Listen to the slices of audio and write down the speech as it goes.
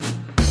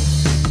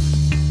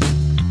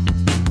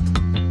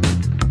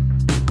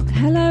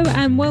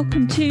and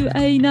welcome to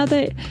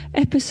another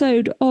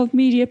episode of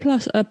Media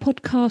Plus, a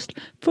podcast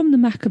from the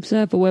Mac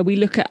Observer where we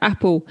look at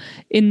Apple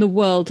in the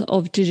world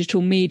of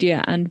digital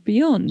media and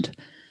beyond.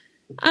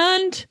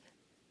 And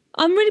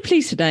I'm really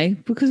pleased today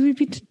because we've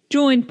been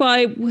joined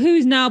by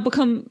who's now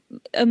become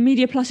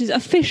Media Plus's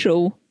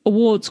official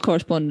awards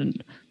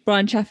correspondent,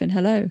 Brian Chaffin.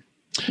 Hello.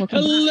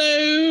 Welcome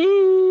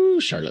Hello,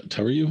 back. Charlotte.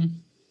 How are you?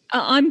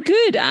 I'm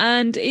good,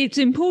 and it's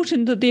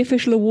important that the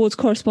official awards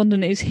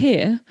correspondent is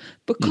here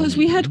because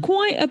we had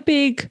quite a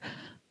big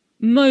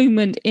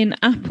moment in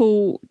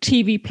Apple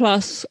TV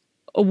Plus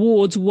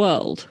awards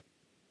world.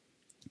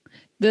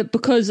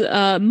 Because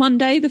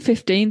Monday the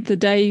 15th, the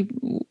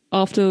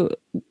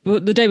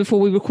day before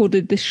we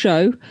recorded this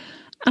show,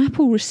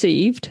 Apple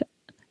received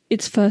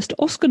its first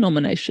Oscar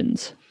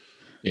nominations.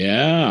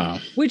 Yeah,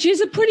 which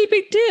is a pretty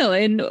big deal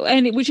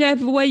in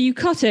whichever way you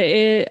cut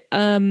it.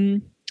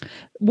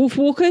 Wolf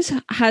Walkers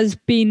has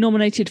been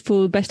nominated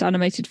for Best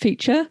Animated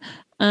Feature,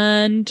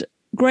 and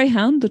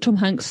Greyhound, the Tom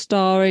Hanks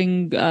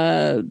starring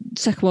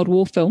Second World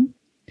War film,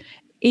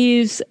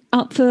 is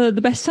up for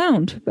the best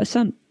sound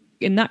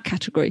in that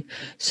category.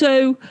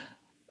 So,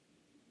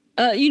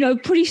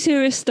 pretty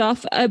serious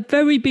stuff. A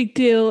very big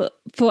deal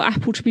for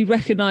Apple to be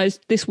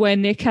recognised this way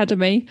in the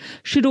Academy.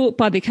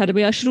 By the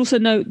Academy, I should also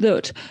note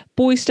that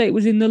Boys State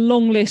was in the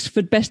long list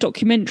for Best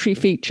Documentary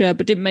Feature,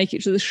 but didn't make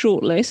it to the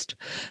short list.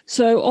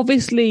 So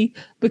obviously,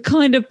 the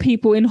kind of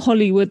people in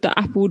Hollywood that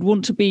Apple would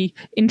want to be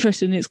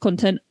interested in its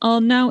content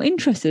are now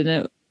interested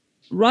in it,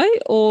 right?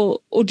 Or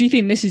do you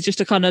think this is just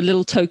a kind of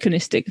little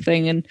tokenistic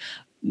thing, and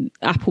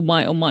Apple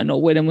might or might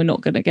not win, and we're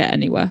not going to get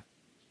anywhere?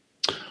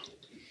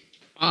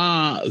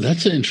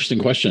 That's an interesting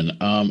question.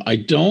 I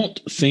don't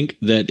think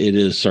that it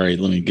is. Sorry,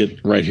 let me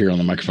get right here on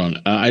the microphone.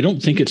 I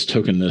don't think it's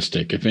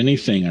tokenistic. If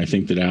anything, I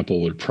think that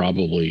Apple would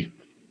probably.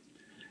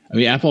 I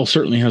mean, Apple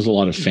certainly has a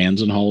lot of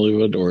fans in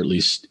Hollywood, or at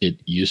least it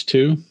used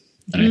to,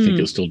 and I think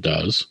it still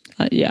does.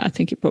 Yeah, I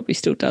think it probably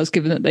still does,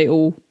 given that they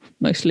all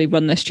mostly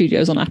run their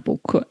studios on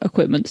Apple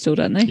equipment, still,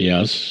 don't they?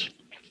 Yes,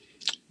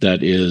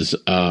 that is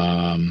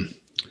that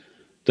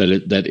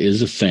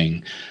is a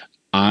thing.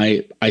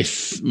 My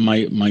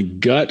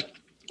gut.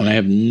 And I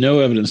have no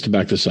evidence to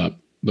back this up,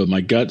 but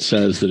my gut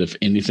says that if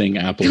anything,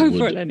 Apple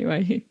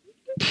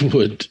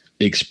would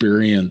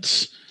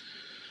experience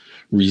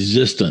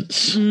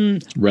resistance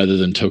rather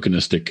than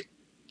tokenistic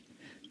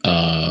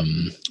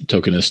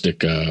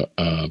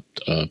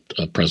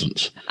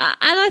presence.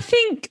 And I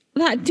think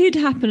that did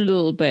happen a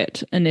little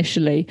bit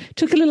initially.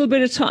 Took a little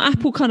bit of time.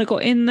 Apple kind of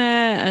got in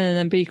there, and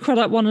then B.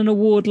 Crudup won an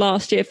award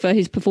last year for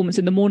his performance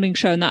in the morning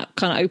show, and that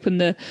kind of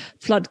opened the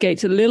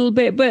floodgates a little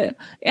bit. But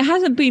it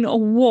hasn't been a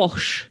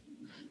wash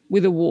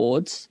with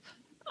awards.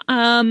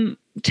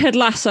 Ted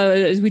Lasso,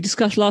 as we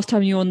discussed last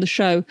time you were on the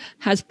show,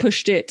 has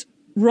pushed it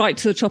right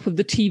to the top of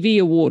the TV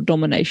award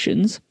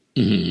nominations.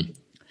 Mm-hmm.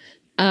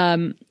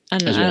 And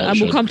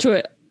we'll come to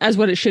it as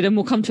well it should, and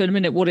we'll come to in a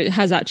minute what it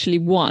has actually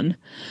won.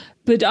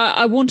 But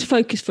I want to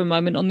focus for a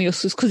moment on the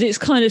Oscars because it's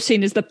kind of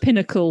seen as the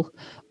pinnacle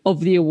of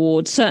the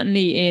awards,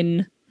 certainly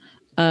in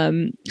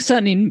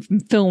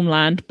film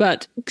land,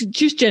 but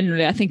just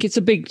generally, I think it's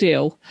a big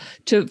deal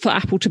for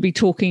Apple to be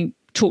talked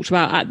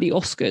about at the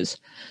Oscars.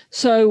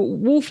 So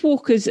Wolf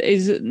Walkers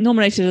is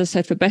nominated, as I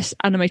said, for Best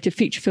Animated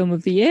Feature Film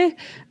of the Year.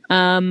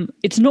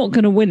 It's not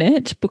going to win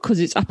it because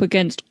it's up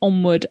against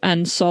Onward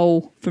and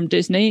Soul from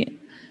Disney,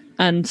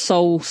 and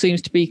Soul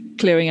seems to be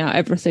clearing out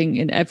everything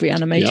in every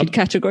animated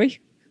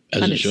category.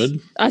 As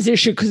it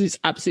should, because it's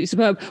absolutely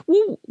superb.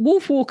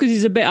 Wolf Walkers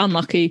is a bit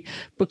unlucky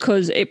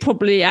because it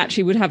probably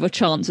actually would have a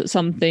chance at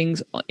some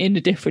things in a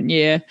different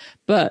year,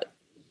 but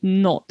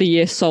not the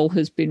year Soul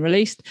has been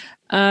released.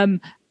 And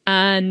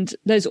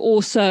there's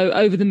also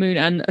Over the Moon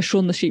and a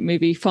Shaun the Sheep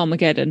movie,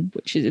 Farmageddon,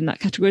 which is in that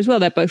category as well.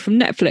 They're both from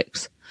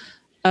Netflix.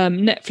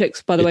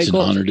 Netflix, by the way, it's an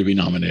honor to be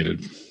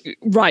nominated.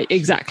 Right,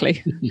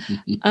 exactly.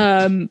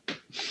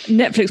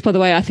 Netflix, by the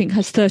way, I think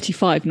has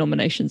 35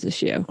 nominations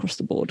this year across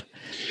the board.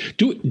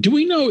 Do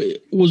we know,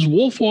 was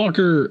Wolf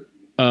Walker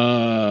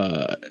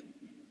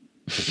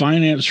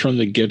financed from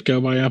the get-go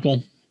by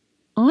Apple?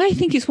 I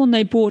think it's one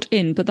they bought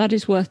in, but that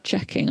is worth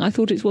checking. I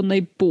thought it's one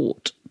they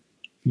bought.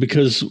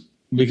 Because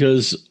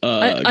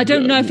I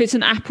don't know if it's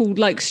an Apple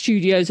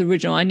Studios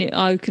original.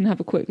 I can have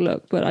a quick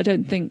look, but I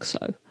don't think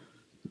so.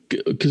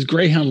 Because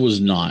Greyhound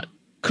was not.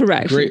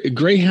 Correct.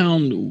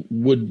 Greyhound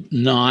would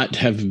not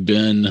have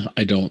been,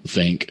 I don't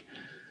think,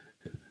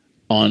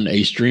 on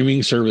a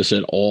streaming service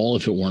at all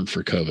if it weren't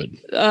for COVID.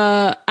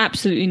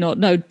 Absolutely not.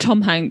 No,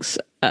 Tom Hanks,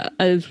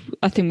 as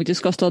I think we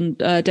discussed on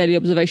Daily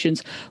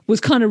Observations, was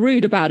kind of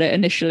rude about it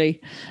initially.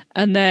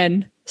 And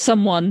then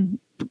someone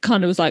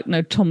kind of was like,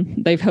 no, Tom,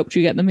 they've helped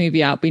you get the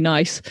movie out, be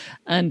nice.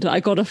 And I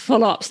got a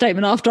follow-up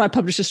statement after I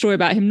published a story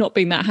about him not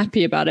being that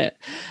happy about it.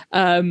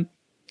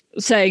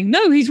 Saying,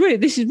 no,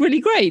 this is really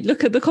great.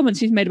 Look at the comments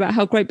he's made about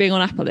how great being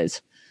on Apple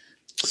is.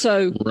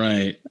 So,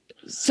 right.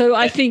 So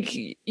I think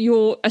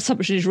your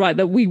assumption is right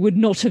that we would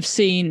not have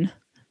seen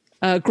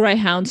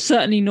Greyhound,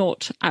 certainly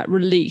not at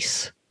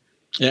release.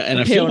 Yeah, and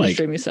I feel like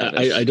I've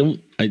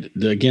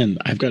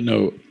got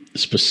no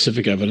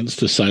specific evidence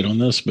to cite on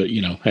this, but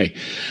hey,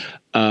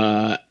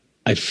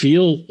 I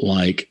feel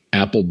like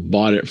Apple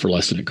bought it for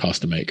less than it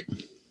cost to make.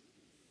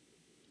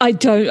 I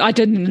don't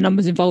think the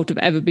numbers involved have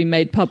ever been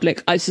made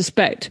public. I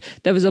suspect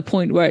there was a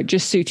point where it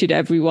just suited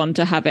everyone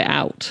to have it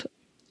out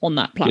on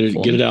that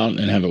platform. Get it out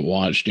and have it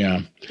watched,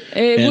 yeah.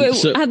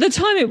 At the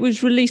time it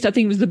was released, I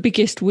think it was the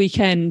biggest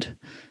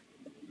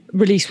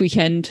release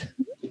weekend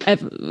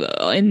ever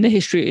in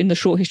the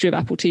short history of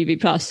Apple TV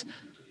Plus.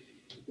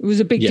 It was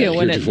a big deal,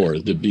 wasn't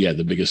it?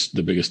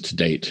 The biggest to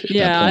date.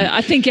 Yeah,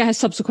 I think it has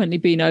subsequently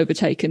been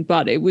overtaken,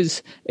 but it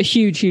was a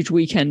huge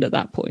weekend at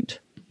that point.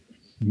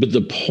 But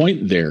the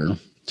point there,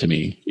 to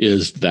me,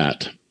 is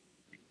that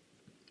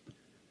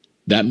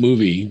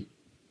movie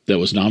that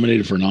was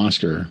nominated for an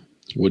Oscar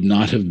would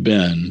not have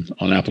been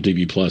on Apple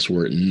TV Plus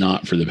were it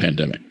not for the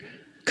pandemic.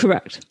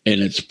 Correct. And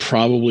it's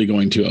probably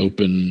going to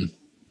open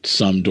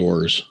some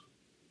doors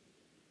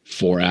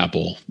for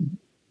Apple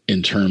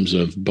in terms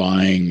of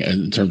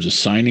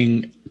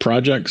signing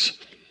projects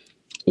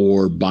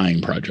or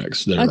buying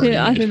projects. I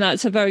think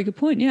that's a very good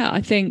point. Yeah,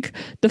 I think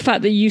the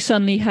fact that you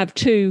suddenly have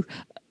two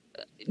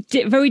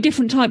very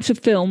different types of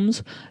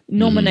films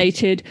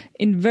nominated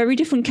in very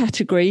different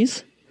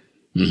categories,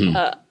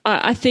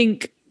 I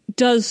think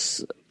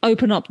does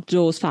open up the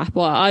doors for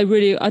Apple. I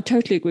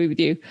totally agree with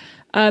you.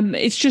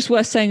 It's just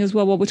worth saying as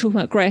well, while we're talking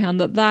about Greyhound,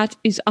 that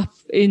is up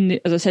in,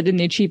 as I said, in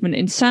the achievement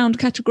in sound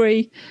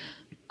category.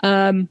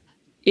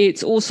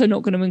 It's also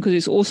not going to win because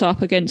it's also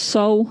up against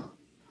Soul,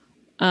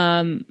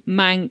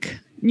 Mank,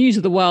 News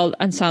of the World,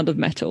 and Sound of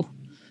Metal.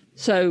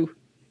 So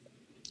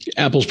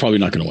Apple's probably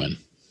not going to win.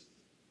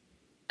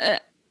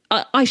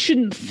 I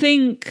shouldn't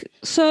think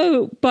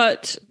so,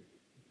 but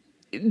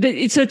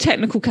it's a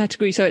technical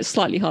category, so it's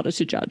slightly harder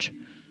to judge.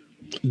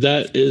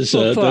 That is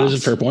a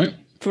fair point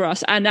for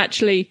us. And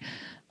actually,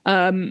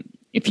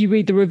 if you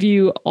read the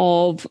review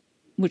of,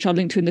 which I'll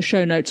link to in the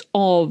show notes,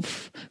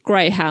 of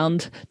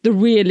Greyhound, the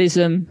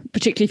realism,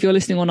 particularly if you're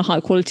listening on a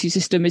high quality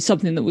system, is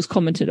something that was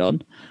commented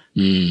on.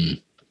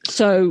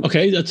 So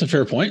okay, that's a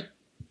fair point.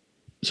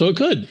 So it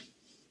could.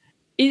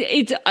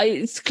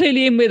 It's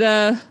clearly in with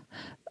a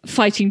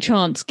fighting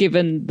chance,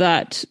 given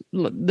that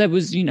there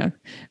was, it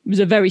was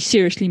a very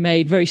seriously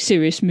made, very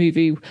serious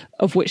movie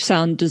of which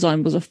sound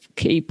design was a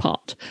key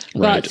part.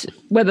 Right. But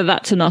whether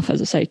that's enough, as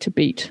I say, to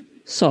beat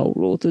Soul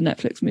or the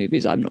Netflix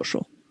movies, I'm not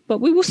sure. But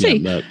we will see.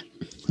 Yeah,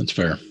 that's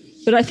fair.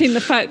 But I think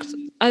the fact,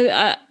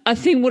 I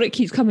think what it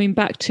keeps coming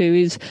back to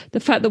is the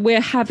fact that we're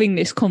having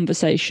this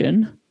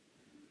conversation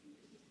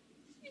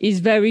is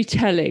very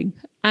telling.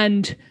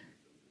 And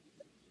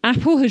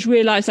Apple has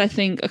realized, I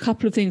think, a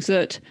couple of things,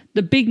 that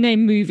the big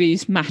name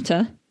movies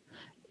matter.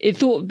 It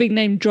thought big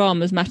name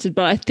dramas mattered,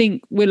 but I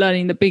think we're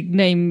learning the big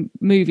name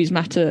movies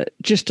matter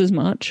just as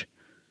much.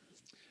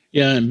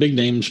 Yeah, and big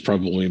names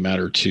probably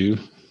matter too.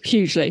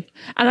 Hugely.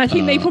 And I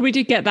think they probably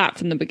did get that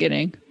from the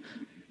beginning.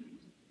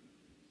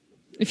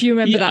 If you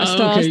remember that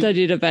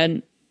star-studded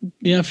event.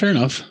 Yeah, fair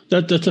enough.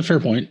 That's a fair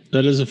point.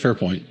 That is a fair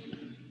point.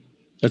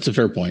 That's a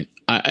fair point.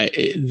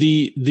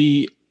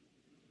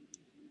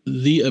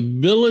 The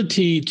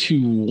ability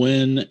to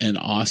win an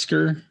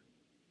Oscar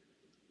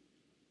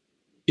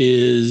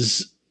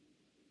is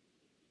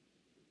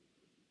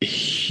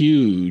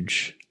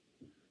huge.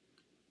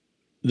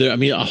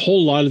 A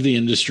whole lot of the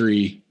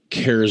industry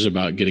cares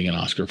about getting an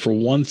Oscar. For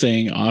one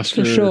thing,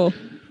 Oscar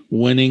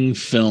winning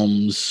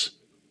films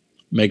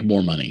make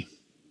more money.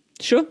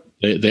 Sure.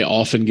 They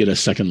often get a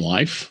second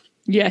life.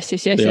 Yes.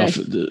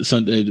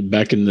 Often,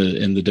 back in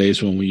the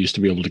days when we used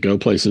to be able to go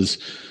places,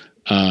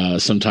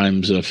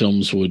 sometimes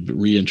films would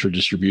re-enter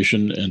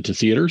distribution into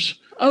theaters.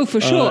 Oh,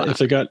 for sure. If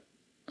they got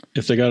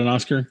an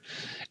Oscar.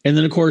 And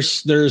then of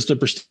course there's the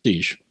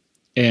prestige,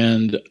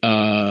 and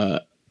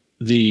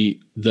the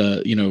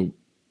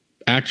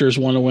actors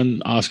want to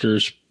win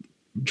Oscars,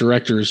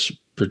 directors,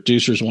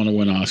 producers want to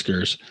win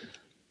Oscars,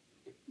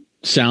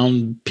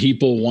 sound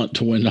people want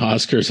to win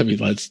Oscars.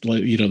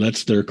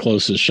 That's their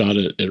closest shot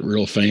at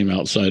real fame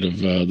outside of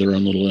their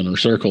own little inner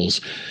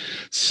circles.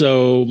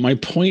 So my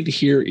point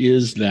here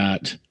is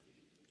that,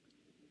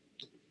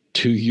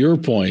 to your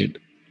point,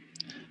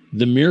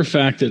 the mere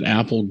fact that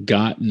Apple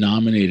got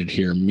nominated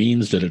here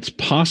means that it's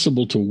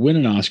possible to win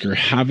an Oscar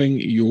having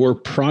your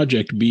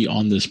project be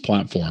on this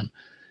platform.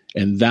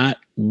 And that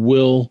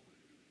will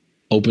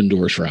open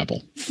doors for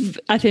Apple.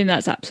 I think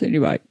that's absolutely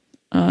right.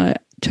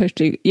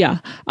 Totally. Yeah,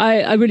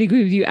 I really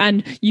agree with you.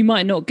 And you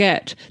might not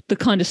get the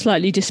kind of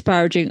slightly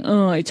disparaging,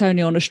 it's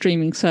only on a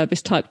streaming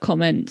service type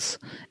comments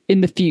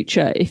in the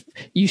future if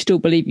you still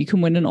believe you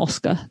can win an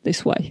Oscar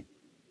this way.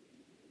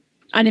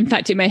 And in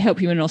fact, it may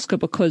help you win an Oscar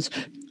because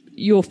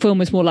your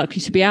film is more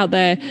likely to be out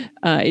there.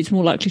 It's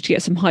more likely to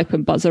get some hype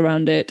and buzz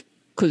around it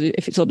because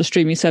if it's on a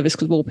streaming service,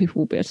 because more people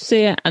will be able to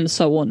see it, and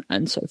so on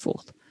and so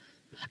forth.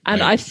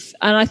 And right.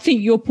 I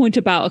think your point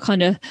about a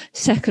kind of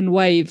second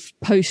wave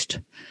post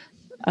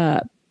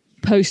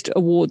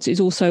awards is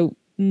also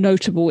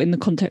notable in the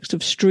context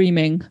of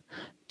streaming,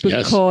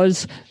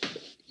 because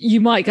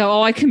you might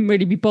go, I can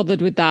really be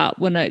bothered with that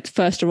when it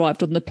first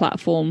arrived on the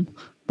platform,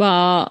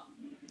 but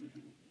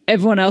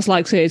everyone else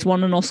likes it. It's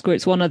won an Oscar.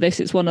 It's one of this.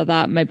 It's one of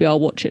that. Maybe I'll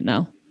watch it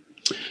now.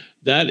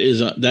 That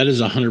is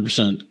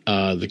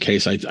 100% the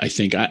case. I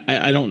think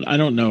I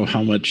don't know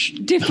how much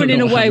different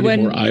in a way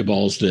when more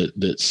eyeballs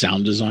that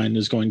sound design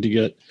is going to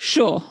get.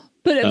 Sure.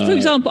 But for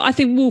example, I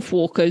think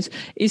Wolfwalkers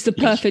is the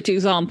perfect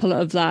example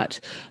of that,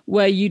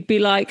 where you'd be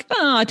like,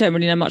 I don't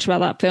really know much about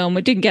that film.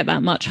 It didn't get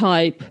that much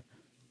hype.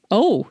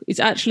 Oh, it's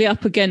actually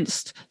up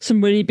against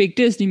some really big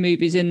Disney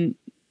movies in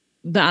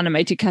the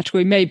animated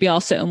category. Maybe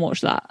I'll sit and watch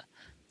that.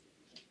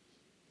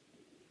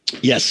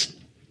 Yes.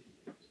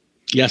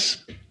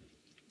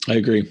 I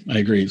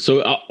agree.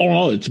 So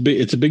overall,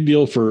 it's a big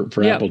deal for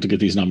Apple to get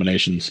these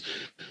nominations,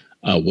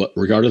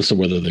 regardless of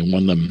whether they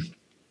won them.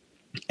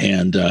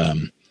 And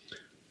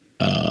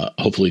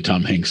hopefully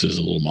Tom Hanks is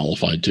a little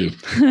mollified too.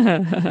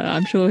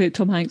 I'm sure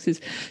Tom Hanks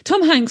is.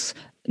 Tom Hanks,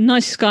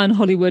 nicest guy in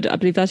Hollywood. I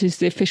believe that is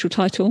the official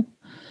title.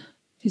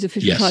 His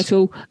official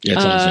title. Yeah,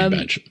 it's on the same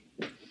badge.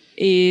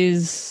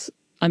 Is,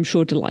 I'm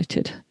sure,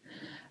 delighted.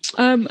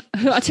 I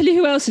tell you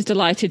who else is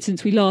delighted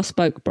since we last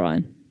spoke,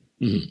 Brian.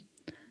 Mm-hmm.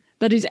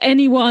 That is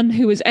anyone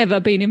who has ever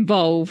been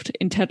involved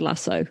in Ted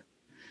Lasso.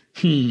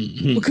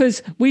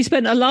 Because we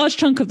spent a large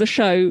chunk of the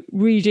show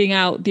reading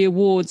out the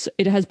awards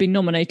it has been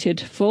nominated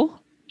for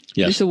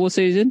this award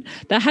season.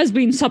 There has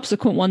been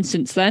subsequent ones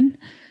since then.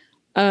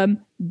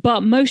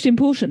 But most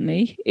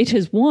importantly, it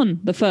has won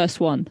the first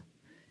one.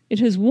 It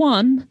has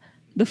won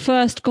the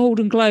first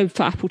Golden Globe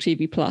for Apple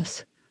TV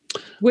Plus,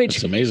 which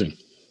is amazing.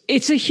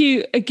 It's a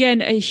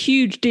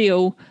huge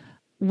deal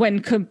when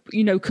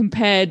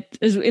compared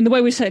in the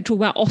way we talk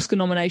about Oscar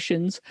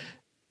nominations.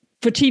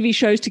 For TV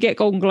shows to get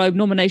Golden Globe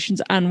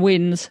nominations and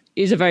wins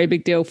is a very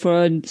big deal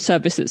for a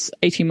service that's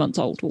 18 months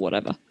old or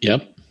whatever.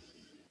 Yep.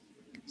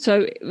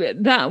 So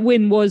that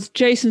win was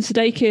Jason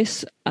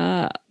Sudeikis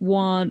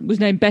was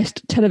named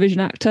Best Television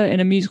Actor in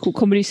a Musical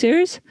Comedy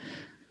Series.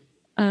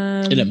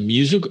 In a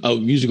musical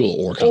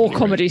or comedy, or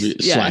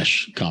comedies, right?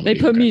 / comedy. They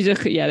put music,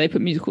 they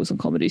put musicals and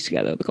comedies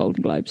together at the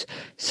Golden Globes.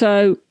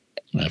 So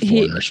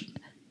foreigners.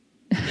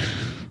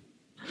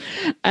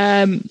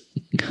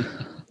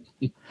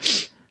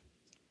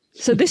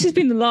 So this has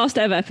been the last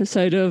ever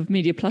episode of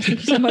Media Plus. Thank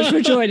you so much for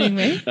joining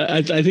me.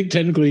 I think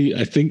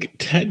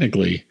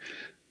technically,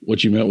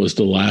 what you meant was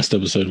the last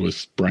episode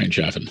with Brian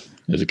Chaffin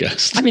as a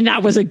guest. I mean,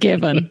 that was a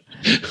given.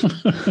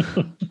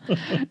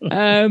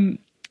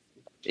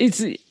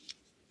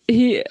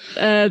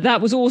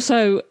 That was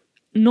also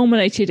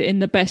nominated in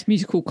the Best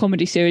Musical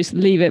Comedy Series.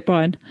 Leave It,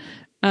 Brian.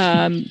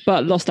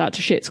 But lost out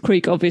to Schitt's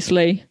Creek,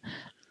 obviously.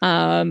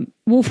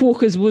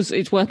 Wolfwalkers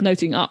it's worth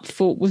noting,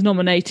 was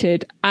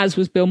nominated, as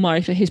was Bill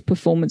Murray for his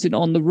performance in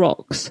On the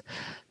Rocks,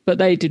 but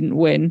they didn't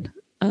win.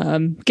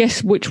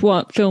 Guess which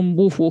film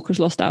Wolfwalkers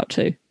lost out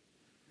to?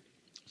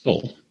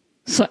 Soul.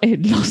 So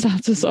it lost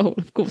out to Soul,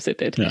 of course it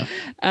did. Yeah.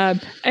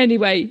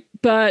 Anyway,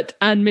 Bill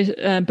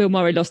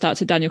Murray lost out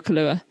to Daniel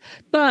Kaluuya.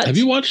 But have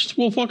you watched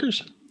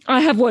Wolfwalkers?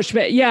 I have watched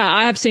it. Yeah,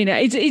 I have seen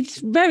it. It's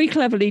very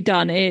cleverly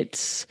done.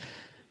 It's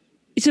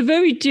a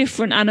very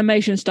different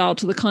animation style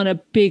to the kind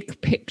of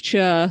big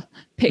picture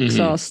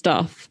Pixar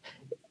stuff.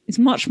 It's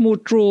much more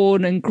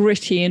drawn and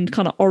gritty and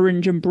kind of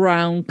orange and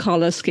brown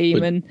color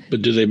scheme.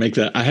 But do they make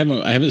that? I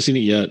haven't seen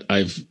it yet.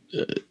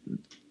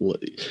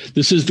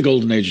 This is the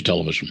golden age of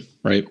television,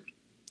 right?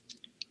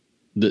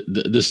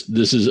 This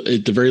is,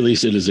 at the very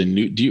least, it is a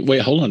new.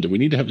 Wait, hold on. Do we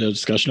need to have a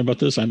discussion about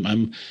this?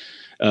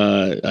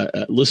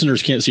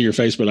 Listeners can't see your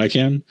face, but I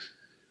can.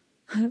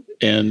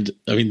 And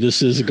I mean,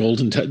 this is a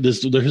golden.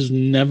 There has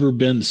never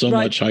been so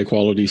much high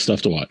quality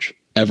stuff to watch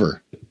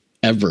ever.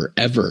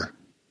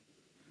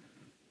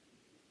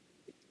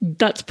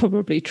 That's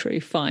probably true.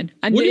 Fine.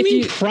 And what do you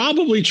mean?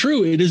 Probably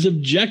true. It is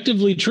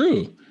objectively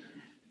true.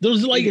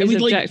 There's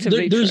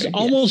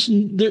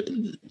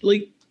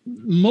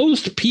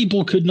most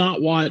people could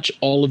not watch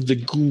all of the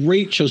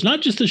great shows,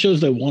 not just the shows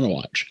they want to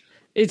watch.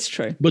 It's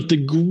true. But the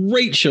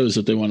great shows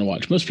that they want to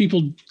watch, most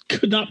people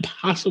could not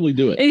possibly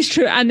do it. It's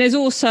true. And there's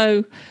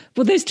also,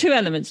 there's two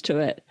elements to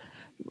it.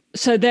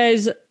 So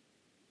there's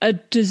a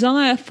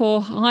desire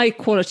for high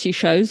quality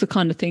shows, the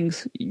kind of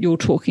things you're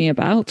talking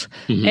about.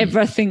 Mm-hmm.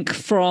 Everything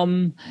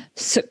from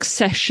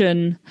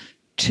Succession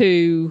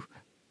to,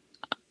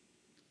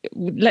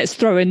 let's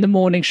throw in the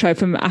morning show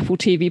from Apple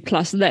TV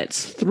Plus.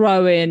 Let's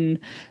throw in,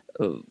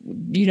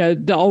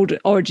 the old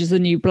Orange is the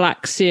New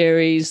Black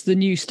series, the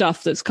new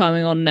stuff that's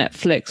coming on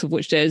Netflix, of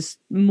which there's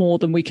more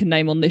than we can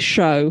name on this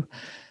show.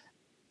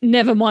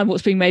 Never mind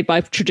what's being made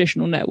by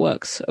traditional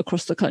networks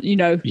across the country,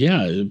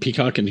 Yeah,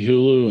 Peacock and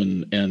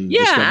Hulu and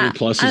Discovery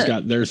Plus has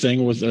got their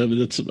thing with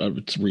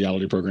it's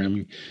reality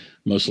programming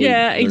mostly.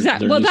 Yeah,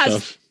 exactly. Well,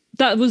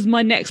 that was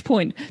my next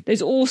point.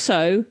 There's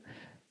also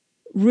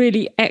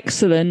really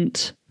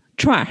excellent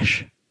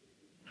trash.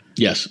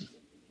 Yes.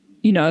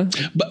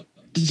 But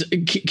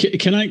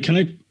can I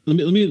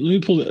let me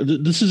pull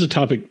this is a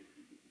topic,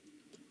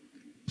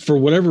 for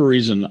whatever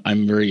reason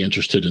I'm very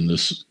interested in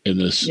this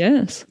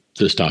yes,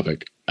 this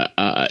topic.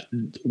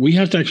 We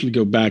have to actually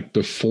go back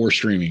before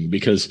streaming,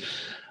 because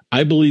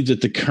I believe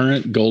that the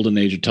current golden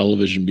age of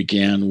television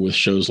began with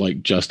shows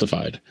like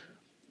Justified,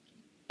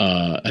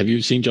 Have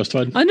you seen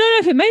Justified? I don't know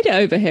if it made it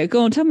over here.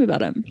 Go on, tell me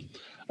about it.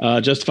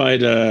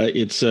 Justified.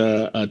 It's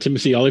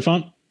Timothy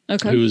Olyphant,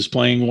 who's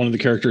playing one of the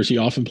characters he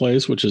often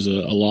plays, which is a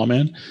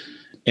lawman,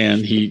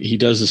 and he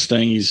does this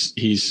thing.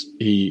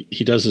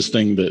 He does this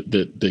thing that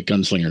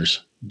gunslingers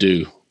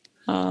do.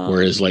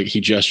 Whereas like he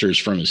gestures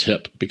from his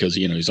hip because,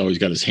 he's always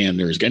got his hand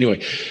there.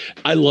 Anyway,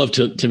 I love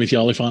Timothy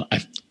Olyphant.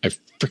 I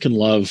freaking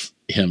love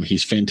him.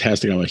 He's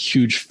fantastic. I'm a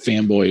huge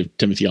fanboy of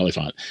Timothy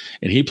Olyphant,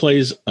 and he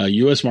plays a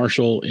U.S.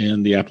 Marshal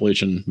in the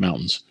Appalachian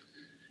Mountains.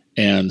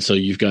 And so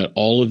you've got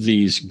all of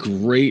these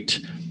great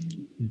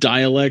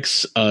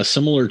dialects,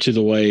 similar to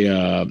the way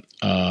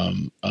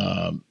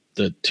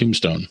the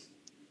Tombstone.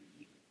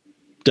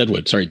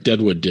 Deadwood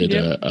did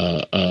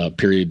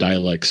period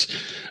dialects.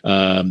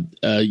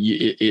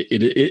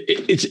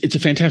 It's a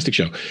fantastic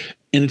show,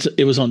 and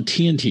it was on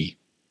TNT,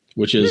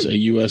 which is a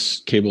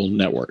U.S. cable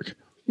network.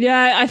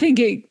 Yeah, I think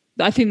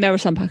there are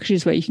some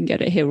packages where you can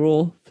get it here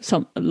or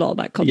a lot of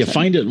that content. Yeah,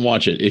 find it and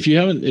watch it. If you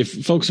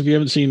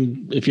haven't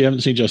seen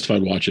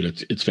Justified, watch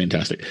it. It's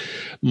fantastic.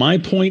 My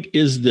point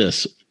is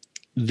this: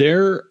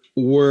 there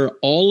were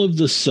all of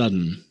the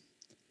sudden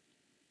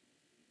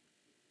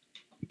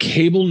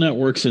cable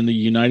networks in the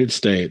United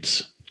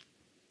States,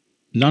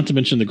 not to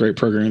mention the great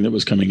programming that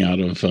was coming out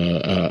of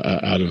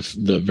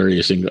the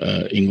various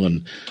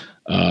England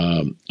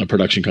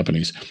production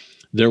companies.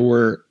 There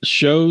were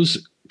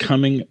shows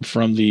coming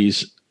from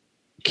these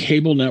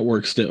cable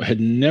networks that had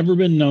never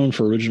been known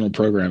for original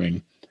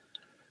programming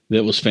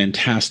that was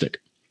fantastic.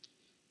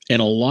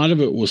 And a lot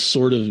of it was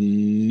sort of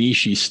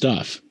niche-y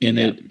stuff. And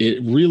it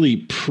really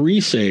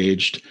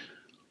presaged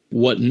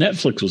what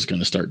Netflix was going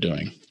to start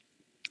doing.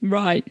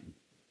 Right.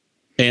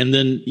 And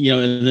then,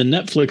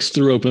 Netflix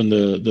threw open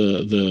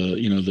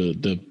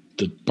the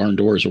barn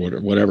doors or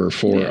whatever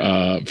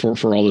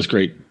for all this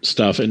great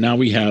stuff. And now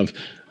we have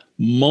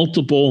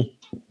multiple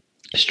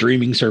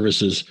streaming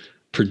services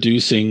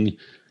producing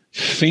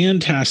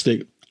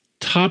fantastic,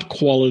 top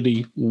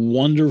quality,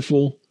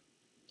 wonderful,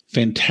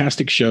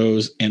 fantastic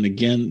shows. And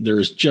again,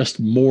 there's just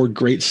more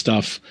great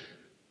stuff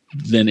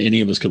than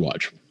any of us could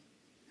watch.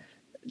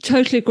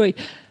 Totally agree.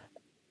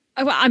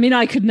 I mean,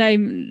 I could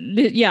name.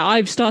 Yeah,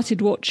 I've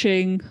started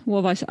watching.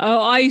 What have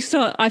I?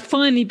 I've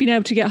finally been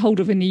able to get hold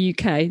of in the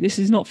UK. This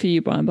is not for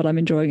you, Brian, but I'm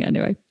enjoying it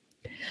anyway.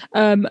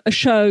 A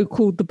show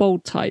called The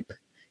Bold Type.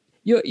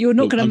 You're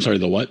not going to. I'm sorry.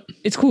 The what?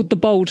 It's called The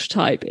Bold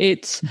Type.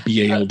 It's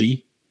BALD.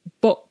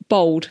 Bold,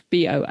 BOLD.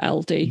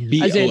 BOLD.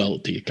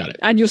 Got it.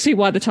 And you'll see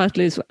why the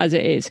title is as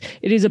it is.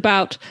 It is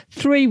about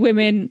 3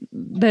 women.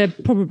 They're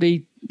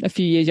probably a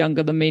few years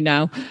younger than me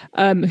now,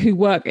 who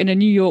work in a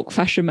New York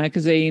fashion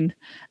magazine.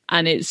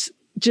 And it's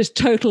just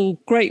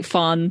total great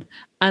fun.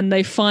 And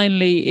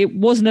it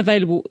wasn't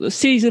available.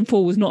 Season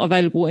 4 was not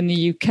available in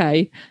the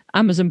UK.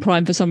 Amazon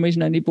Prime, for some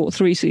reason, only bought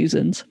 3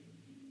 seasons.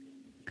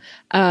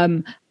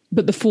 But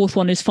the 4th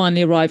one has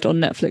finally arrived on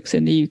Netflix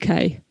in the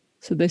UK.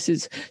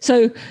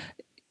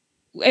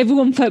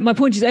 My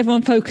point is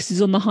everyone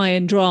focuses on the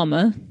high-end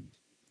drama,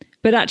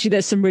 but actually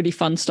there's some really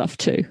fun stuff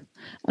too.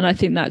 And I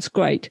think that's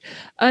great.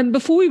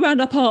 Before we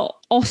round up our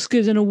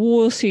Oscars and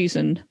award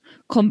season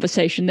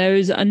conversation, there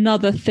is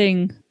another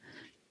thing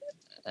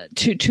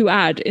to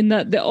add, in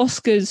that the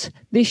Oscars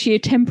this year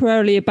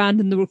temporarily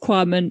abandoned the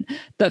requirement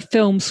that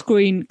films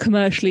screen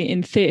commercially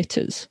in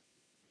theatres,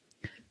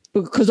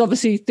 because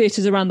obviously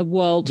theatres around the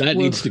world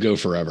needs to go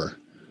forever.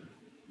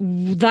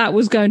 That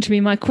was going to be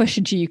my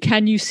question to you.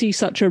 Can you see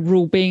such a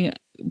rule being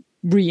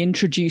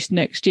reintroduced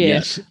next year?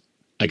 Yes,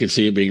 I could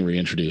see it being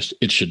reintroduced.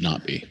 It should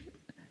not be.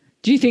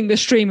 Do you think the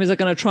streamers are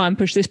going to try and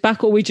push this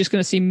back, or are we just going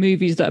to see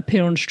movies that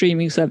appear on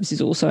streaming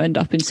services also end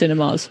up in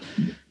cinemas?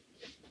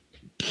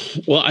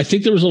 Well, I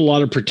think there was a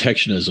lot of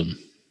protectionism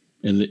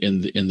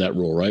in that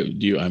rule, right?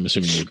 I'm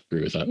assuming you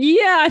agree with that.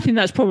 Yeah, I think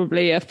that's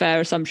probably a fair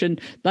assumption.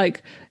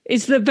 Like,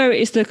 it's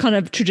the kind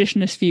of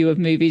traditionalist view of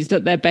movies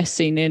that they're best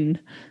seen in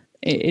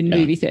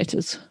movie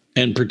theaters.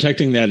 And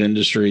protecting that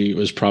industry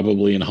was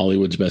probably in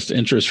Hollywood's best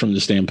interest from the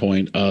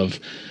standpoint of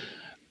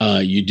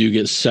you do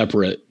get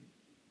separate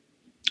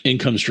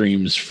income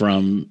streams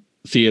from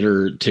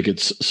theater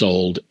tickets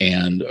sold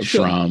and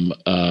from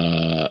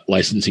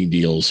licensing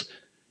deals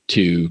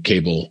to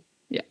cable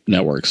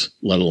networks,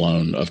 let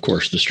alone, of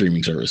course, the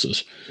streaming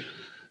services.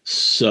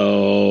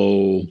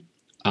 So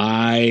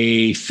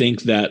I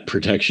think that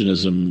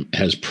protectionism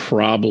has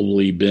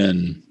probably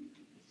been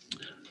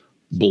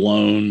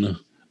blown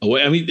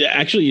away. I mean,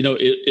 actually,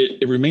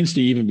 it remains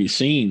to even be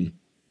seen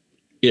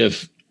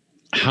if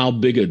how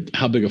big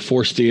a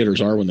force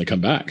theaters are when they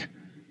come back.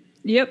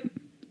 Yep.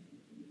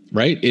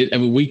 Right.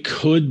 We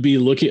could be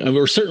looking.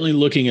 We're certainly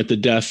looking at the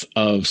death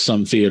of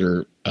some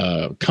theater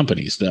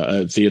companies.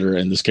 The theater,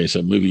 in this case,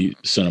 a movie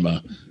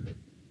cinema.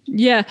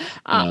 Yeah,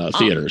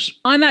 theaters.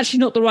 I'm actually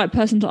not the right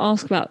person to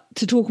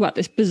talk about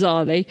this,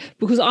 bizarrely,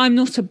 because I'm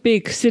not a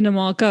big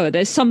cinema goer.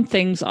 There's some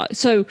things.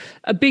 So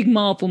a big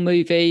Marvel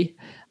movie,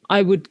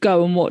 I would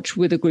go and watch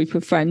with a group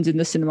of friends in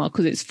the cinema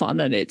because it's fun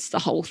and it's the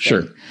whole thing.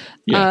 Sure.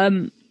 Yeah.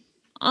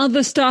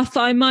 Other stuff,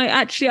 I'm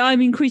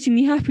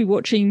increasingly happy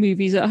watching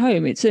movies at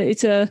home. It's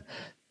a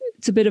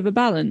it's a bit of a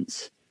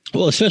balance.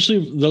 Well,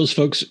 especially those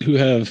folks who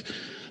have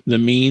the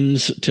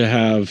means to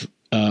have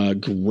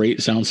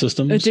great sound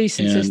systems, a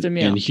decent system,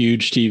 and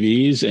huge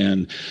TVs,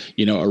 and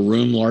a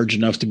room large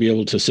enough to be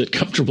able to sit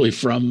comfortably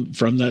from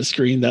that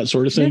screen, that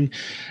sort of thing,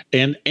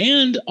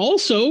 and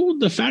also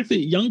the fact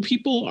that young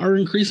people are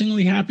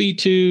increasingly happy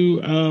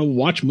to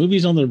watch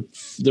movies on their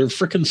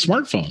frickin'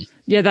 smartphone.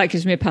 Yeah, that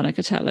gives me a panic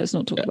attack. Let's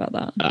not talk about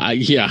that.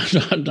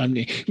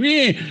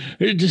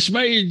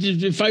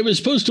 If I was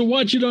supposed to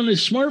watch it on a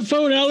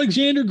smartphone,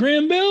 Alexander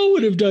Graham Bell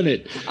would have done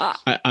it.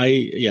 I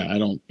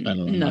don't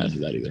know how to do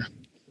that either.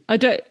 I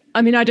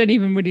don't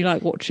even really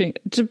like watching.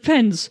 It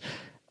depends.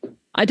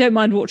 I don't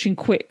mind watching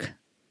quick.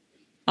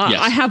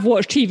 I have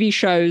watched TV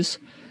shows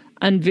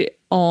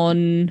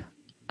on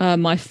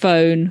my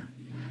phone,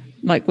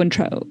 like when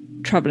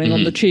traveling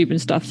on the tube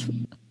and stuff.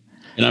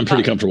 And I'm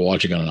pretty comfortable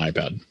watching on an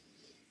iPad.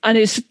 And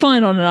it's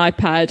fine on an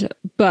iPad,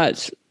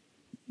 but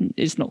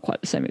it's not quite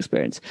the same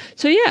experience.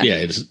 So yeah. Yeah,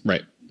 it's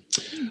right.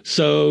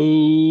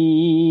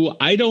 So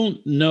I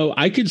don't know.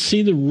 I could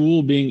see the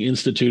rule being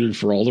instituted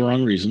for all the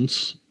wrong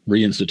reasons,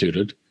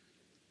 reinstituted,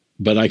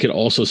 but I could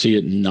also see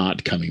it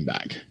not coming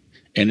back.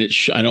 And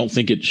I don't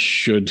think it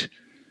should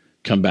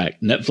come back.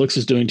 Netflix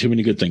is doing too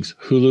many good things.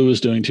 Hulu is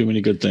doing too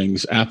many good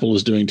things. Apple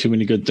is doing too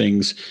many good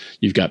things.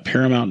 You've got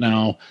Paramount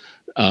now.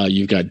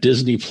 You've got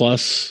Disney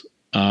Plus.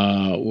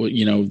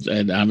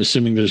 And I'm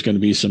assuming there's going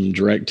to be some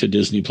direct to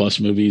Disney Plus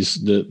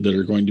movies that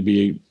are going to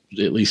be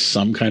at least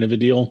some kind of a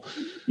deal.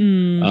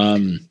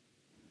 And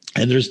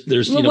there's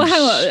hang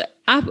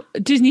on.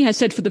 Disney has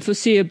said for the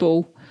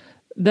foreseeable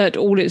that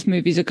all its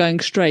movies are going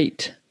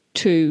straight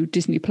to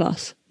Disney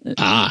Plus.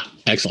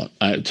 Excellent.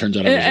 It turns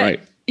out I was right.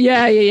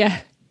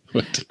 Yeah.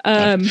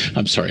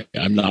 I'm sorry.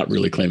 I'm not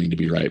really claiming to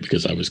be right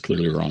because I was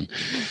clearly wrong.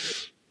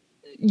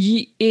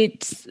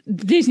 It's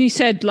Disney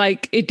said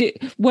like it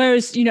did,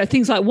 whereas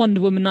things like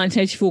Wonder Woman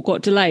 1984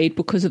 got delayed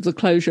because of the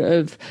closure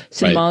of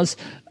cinemas.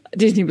 Right.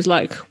 Disney was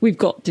like, we've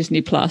got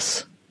Disney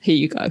Plus, here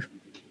you go.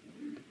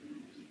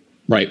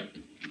 Right.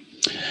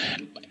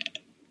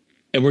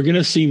 And we're going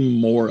to see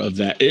more of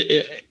that.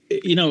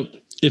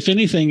 If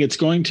anything, it's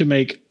going to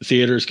make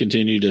theaters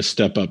continue to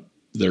step up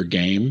their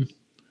game.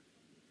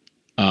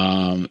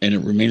 And it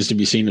remains to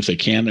be seen if they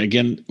can.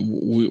 Again,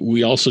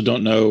 we also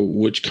don't know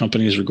which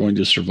companies are going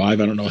to survive.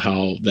 I don't know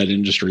how that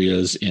industry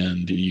is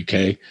in the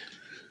UK.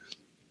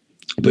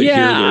 But here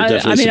there are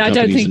definitely some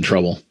companies in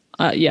trouble.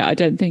 I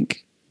don't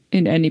think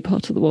in any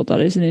part of the world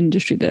that is an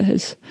industry that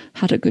has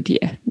had a good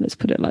year. Let's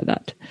put it like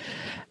that.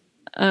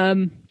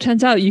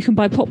 Turns out you can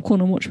buy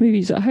popcorn and watch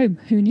movies at home.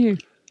 Who knew?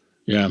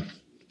 Yeah,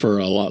 for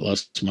a lot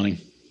less money.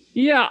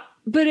 Yeah,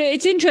 but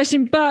it's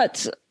interesting.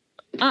 But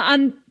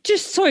and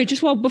just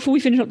before we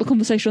finish up the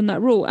conversation on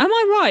that rule, am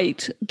I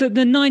right that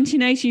the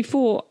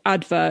 1984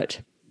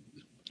 advert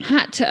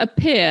had to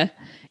appear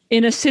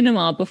in a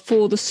cinema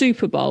before the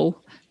Super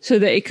Bowl so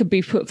that it could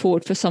be put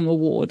forward for some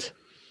award?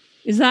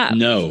 Is that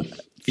no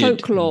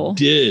folklore? It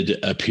did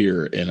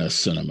appear in a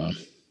cinema.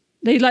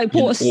 They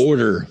bought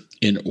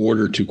in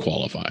order to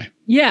qualify.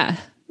 Yeah.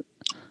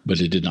 But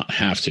it did not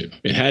have to.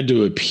 It had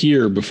to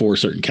appear before a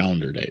certain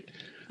calendar date.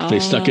 They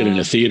stuck it in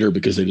a theater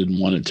because they didn't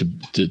want it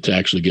to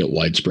actually get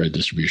widespread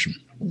distribution.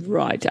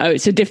 Right. Oh,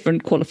 it's a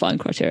different qualifying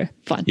criteria.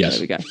 Fine. Yes.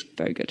 There we go.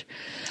 Very good.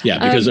 Yeah,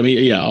 because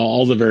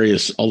all the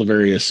various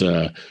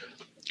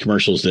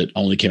commercials that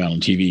only came out on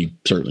TV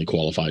certainly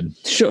qualified.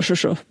 Sure.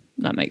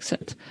 That makes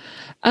sense.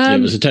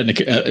 It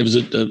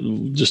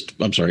was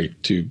I'm sorry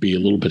to be a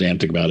little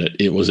pedantic about it.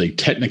 It was a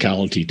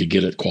technicality to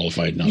get it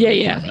qualified, not a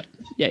requirement.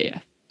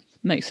 Yeah.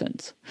 Makes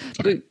sense.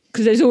 Okay.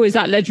 Because there's always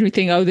that legendary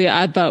thing, the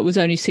advert was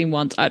only seen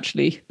once.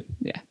 Actually,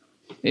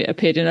 it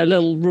appeared in a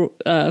little,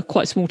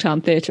 quite small town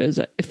theatre,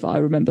 if I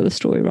remember the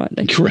story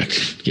rightly.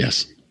 Correct,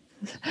 yes.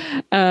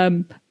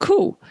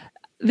 Cool.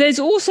 We'll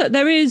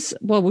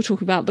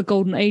talk about the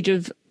golden age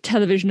of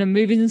television and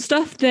movies and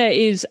stuff. There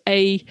is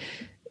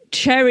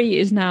Cherry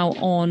is now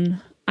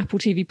on Apple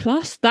TV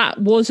Plus.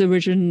 That was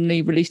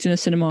originally released in a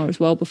cinema as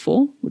well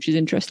before, which is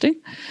interesting.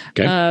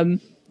 Okay.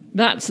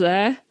 That's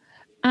there.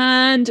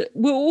 And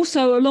we're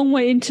also a long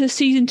way into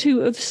season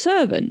 2 of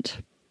Servant.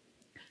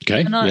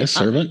 Okay. Yes,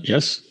 Servant.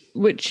 Yes.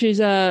 Which is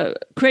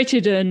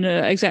created and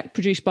exec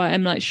produced by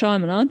M. Night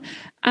Shyamalan.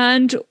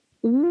 And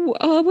we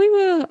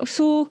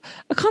saw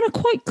a kind of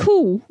quite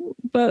cool,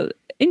 but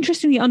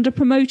interestingly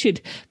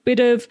under-promoted bit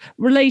of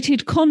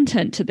related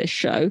content to this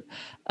show.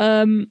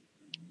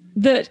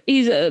 That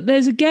is,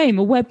 there's a game,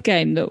 a web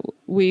game that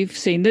we've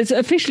seen.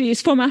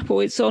 It's from Apple.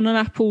 It's on an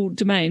Apple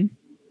domain.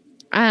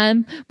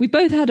 And we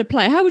both had a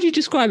play. How would you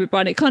describe it,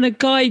 Brian? It kind of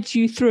guides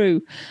you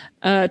through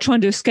trying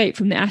to escape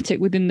from the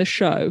attic within the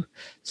show.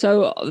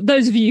 So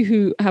those of you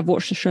who have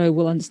watched the show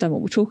will understand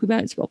what we're talking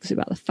about. It's obviously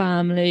about the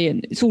family,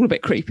 and it's all a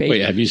bit creepy.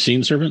 Wait, have you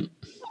seen Servant?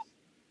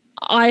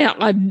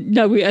 I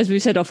know, as we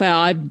said off air,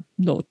 I'm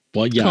not.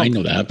 Well, yeah, I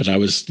know that, but I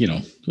was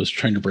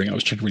trying to bring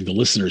the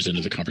listeners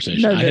into the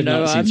conversation. No, I have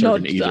not seen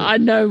Servant either. I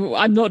know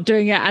I'm not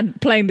doing it, and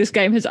playing this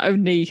game has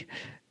only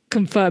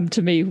confirmed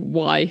to me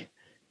why.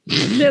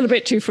 A little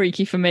bit too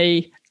freaky for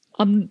me.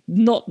 I'm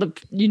not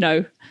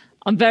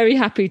I'm very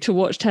happy to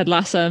watch Ted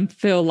Lasso and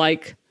feel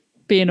like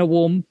being a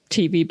warm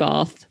TV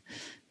bath.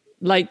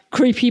 Like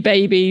creepy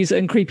babies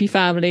and creepy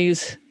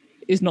families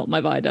is not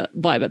my vibe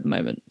at the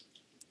moment.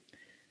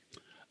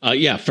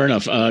 Yeah, fair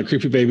enough.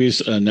 Creepy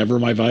babies, never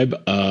my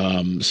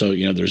vibe. So,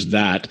 there's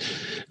that.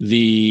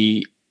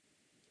 The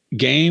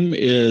game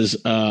is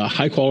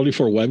high quality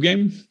for a web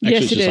game.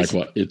 Actually, yes,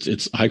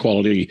 it's high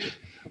quality.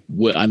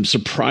 I'm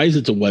surprised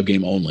it's a web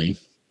game only.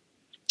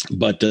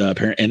 But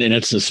apparently, and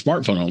it's a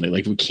smartphone only.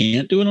 Like we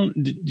can't do it on.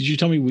 Did you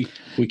tell me we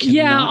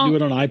cannot do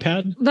it on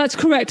iPad? That's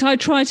correct. I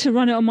tried to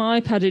run it on my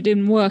iPad. It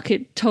didn't work.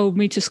 It told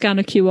me to scan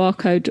a QR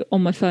code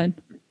on my phone.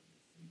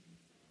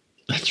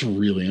 That's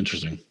really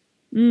interesting.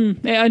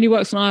 It only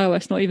works on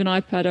iOS, not even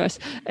iPadOS.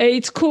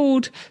 It's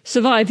called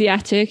Survive the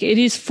Attic. It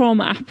is from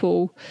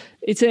Apple.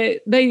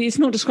 It's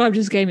not described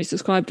as a game. It's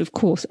described, of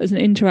course, as an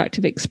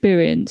interactive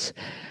experience,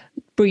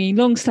 bringing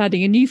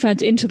long-standing and new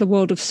fans into the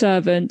world of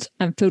Servant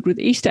and filled with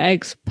Easter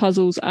eggs,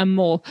 puzzles, and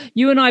more.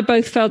 You and I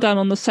both fell down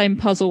on the same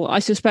puzzle. I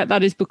suspect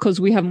that is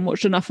because we haven't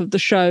watched enough of the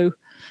show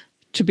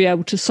to be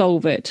able to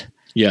solve it.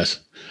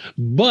 Yes.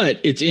 But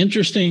it's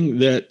interesting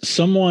that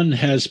someone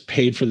has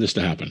paid for this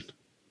to happen.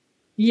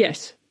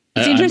 Yes.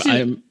 It's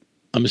interesting.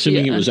 I'm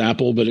assuming it was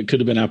Apple, but it could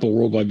have been Apple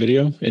Worldwide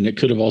Video, and it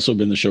could have also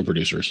been the show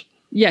producers.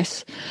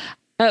 Yes.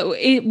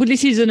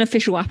 This is an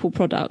official Apple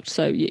product,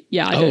 so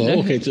yeah. I don't know.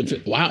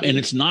 Okay. Wow, and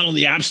it's not on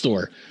the App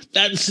Store.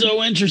 That's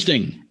so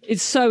interesting.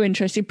 It's so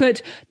interesting,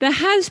 but there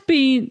has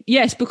been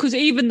because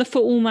even the For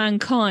All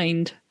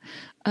Mankind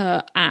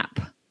app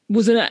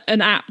was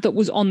an app that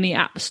was on the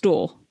App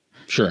Store.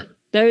 Sure.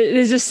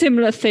 There's a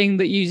similar thing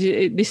that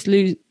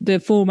uses the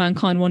For All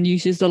Mankind one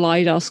uses the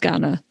LiDAR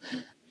scanner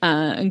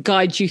and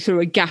guides you through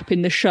a gap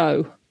in the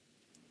show.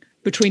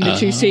 Between the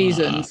two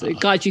seasons,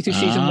 it guides you through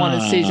season 1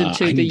 and season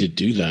 2. I need to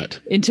do that.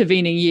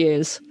 Intervening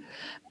years,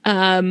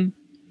 and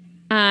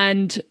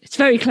it's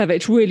very clever.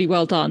 It's really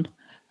well done.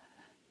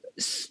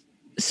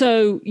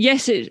 So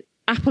yes,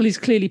 Apple is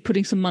clearly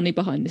putting some money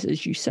behind this,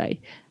 as you say.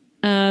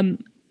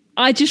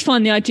 I just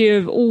find the idea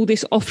of all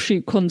this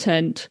offshoot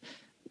content,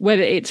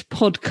 whether it's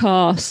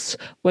podcasts,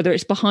 whether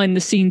it's behind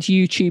the scenes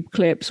YouTube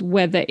clips,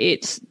 whether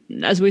it's,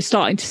 as we're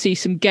starting to see,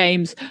 some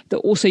games that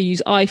also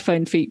use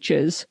iPhone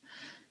features.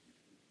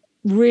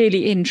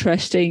 Really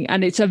interesting,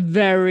 and it's a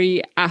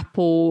very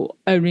Apple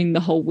owning the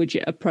whole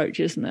widget approach,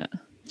 isn't it?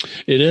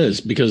 It is,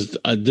 because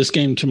this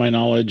game, to my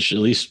knowledge, at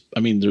least,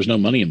 there's no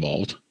money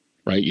involved,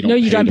 right? You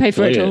don't pay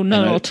for it at all.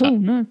 No, not at all.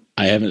 No,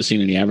 I haven't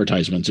seen any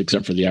advertisements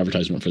except for the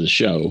advertisement for the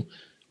show,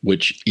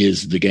 which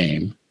is the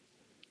game.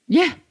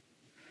 Yeah.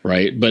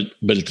 Right, but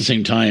at the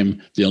same time,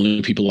 the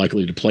only people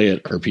likely to play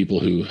it are people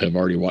who have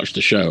already watched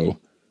the show.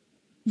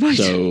 Right.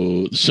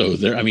 So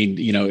there.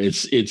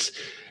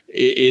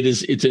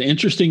 It's an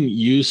interesting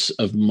use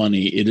of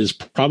money. It is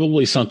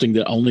probably something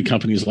that only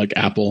companies like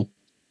Apple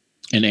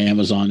and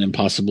Amazon and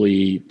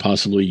possibly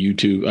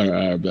YouTube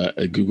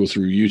or Google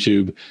through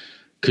YouTube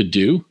could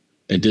do,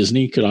 and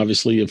Disney could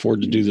obviously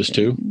afford to do this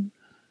too.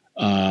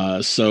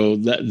 So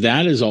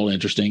that is all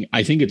interesting.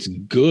 I think it's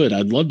good.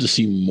 I'd love to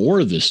see more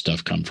of this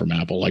stuff come from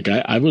Apple. Like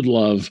I would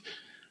love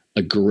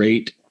a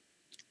great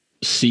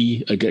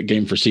a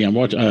game for C. I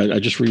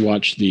just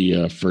rewatched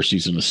the first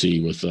season of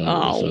C with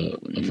a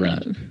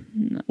friend.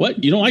 No.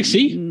 What? You don't like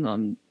C?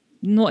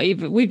 Not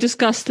even. We've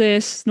discussed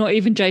this. Not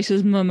even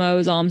Jason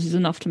Momoa's Arms is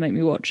enough to make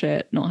me watch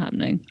it. Not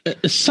happening.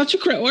 It's such a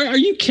great. Are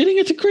you kidding?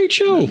 It's a great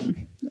show.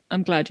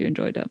 I'm glad you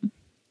enjoyed it.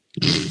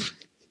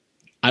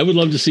 I would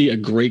love to see a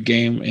great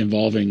game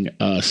involving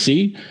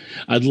C.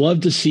 I'd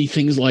love to see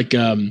things like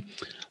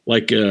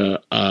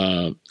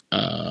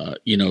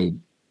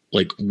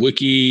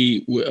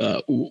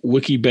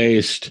wiki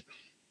based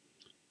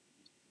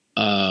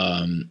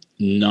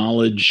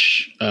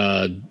knowledge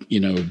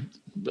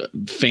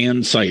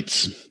fan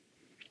sites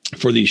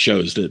for these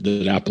shows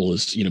that Apple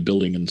is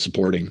building and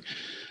supporting.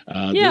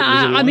 There's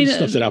a lot of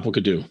stuff that Apple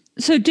could do.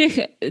 So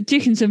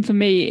Dickinson for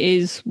me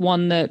is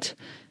one that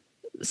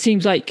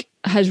seems like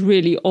has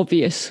really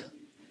obvious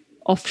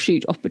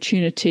offshoot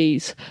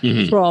opportunities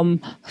from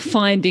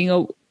finding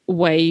a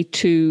way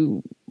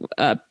to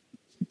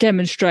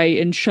demonstrate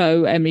and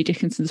show Emily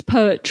Dickinson's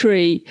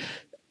poetry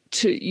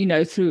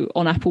to, through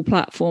on Apple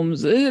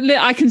platforms.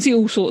 I can see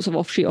all sorts of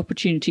offshoot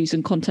opportunities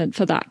and content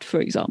for that,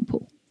 for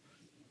example.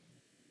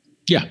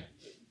 Yeah.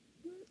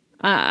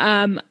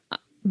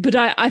 But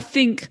I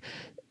think,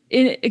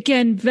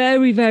 again,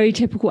 very, very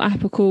typical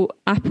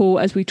Apple,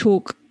 as we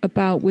talk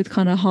about with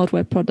kind of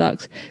hardware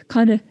products,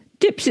 kind of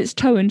dips its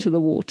toe into the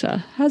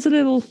water, has a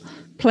little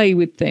play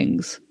with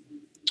things,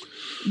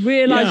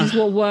 realizes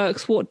what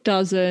works, what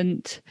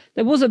doesn't.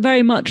 There wasn't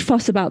very much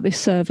fuss about this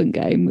Servant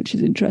game, which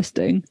is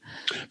interesting.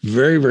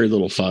 Very, very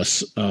little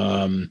fuss.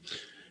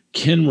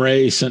 Ken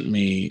Ray sent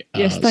me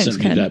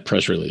that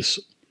press release.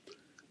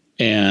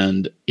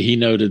 And he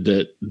noted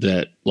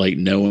that like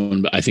no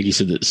one, I think he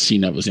said that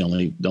CNET was the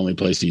only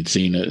place he'd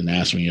seen it, and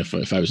asked me if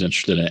I was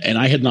interested in it. And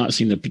I had not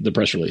seen the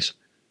press release.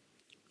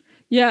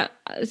 Yeah.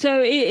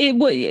 So it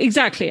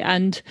exactly.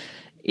 And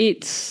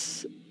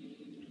it's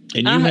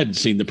And you hadn't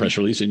seen the press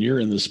release, and you're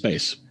in the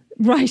space.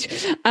 Right.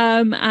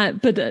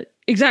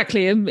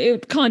 Exactly.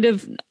 It kind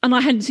of, and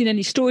I hadn't seen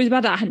any stories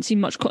about it. I hadn't seen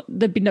much,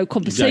 there'd been no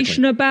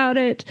conversation about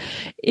it.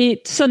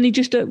 It suddenly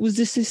just was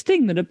this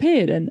thing that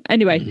appeared. And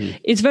anyway,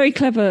 it's very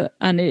clever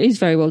and it is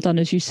very well done,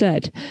 as you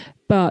said.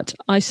 But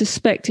I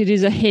suspect it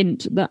is a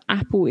hint that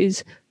Apple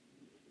is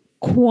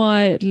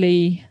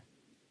quietly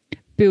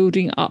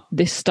building up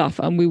this stuff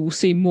and we will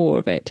see more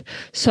of it.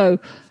 So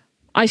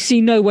I see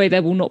no way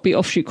there will not be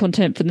offshoot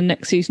content for the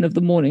next season of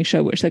the morning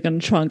show, which they're going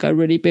to try and go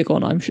really big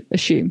on, I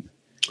assume.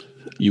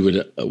 You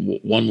would,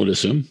 one would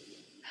assume.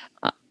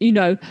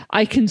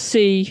 I can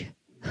see,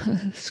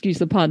 excuse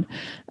the pun,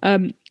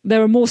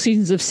 there are more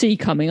seasons of C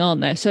coming,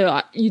 aren't there?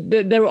 So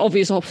there are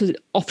obvious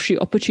offshoot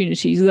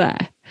opportunities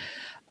there.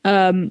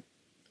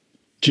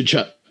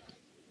 Chit-chat.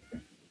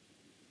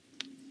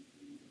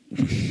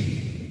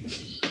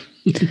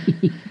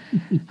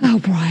 Oh,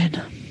 Brian.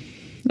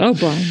 How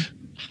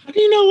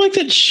do you not like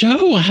that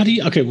show? How do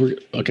you? Okay,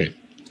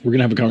 we're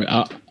gonna have a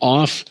conversation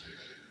off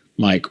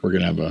mic. We're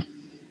gonna have a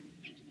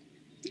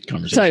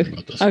conversation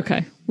about this.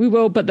 Okay, we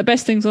will. But the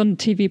best things on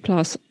TV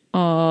Plus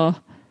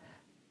are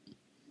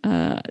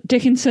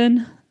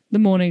Dickinson, The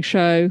Morning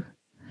Show.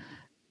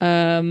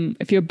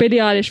 If you're a Billie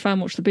Eilish fan,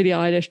 watch the Billie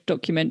Eilish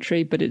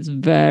documentary, but it's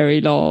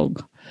very long.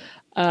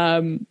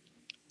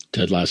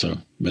 Ted Lasso,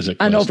 Music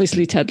and Quest.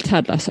 Obviously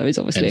Ted Lasso is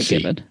obviously a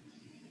given.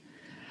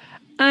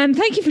 And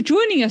thank you for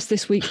joining us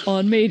this week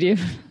on Medium.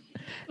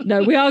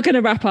 No, we are going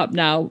to wrap up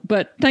now,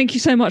 but thank you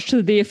so much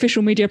to the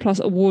official Media Plus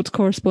Awards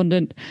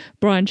correspondent,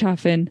 Brian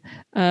Chaffin.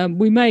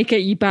 We may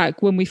get you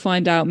back when we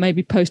find out,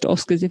 maybe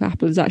post-Oscars, if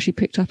Apple has actually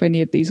picked up any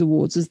of these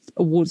awards as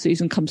award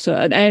season comes to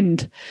an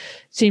end.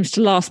 Seems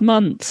to last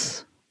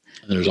months.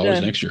 And there's always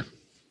next year.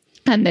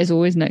 And there's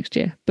always next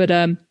year. But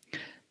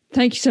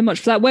thank you so much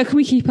for that. Where can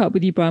we keep up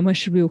with you, Brian? Where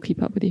should we all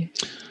keep up with you?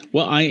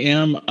 Well, I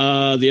am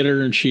the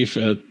editor-in-chief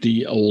at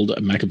the old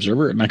Mac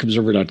Observer at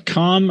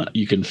macobserver.com.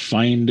 You can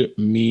find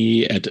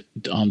me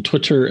on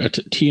Twitter at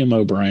TM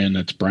O'Brien.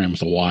 That's Brian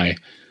with a Y.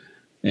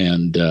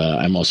 And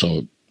I'm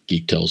also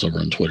Geek Tales over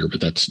on Twitter,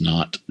 but that's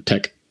not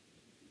tech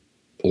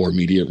or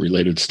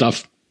media-related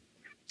stuff.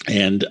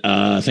 And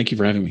thank you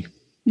for having me.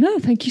 No,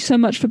 thank you so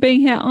much for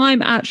being here.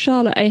 I'm at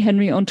Charlotte A.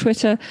 Henry on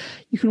Twitter.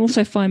 You can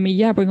also find me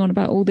yabbering on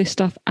about all this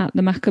stuff at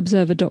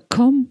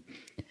themacobserver.com.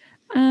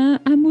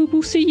 And we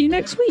will see you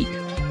next week.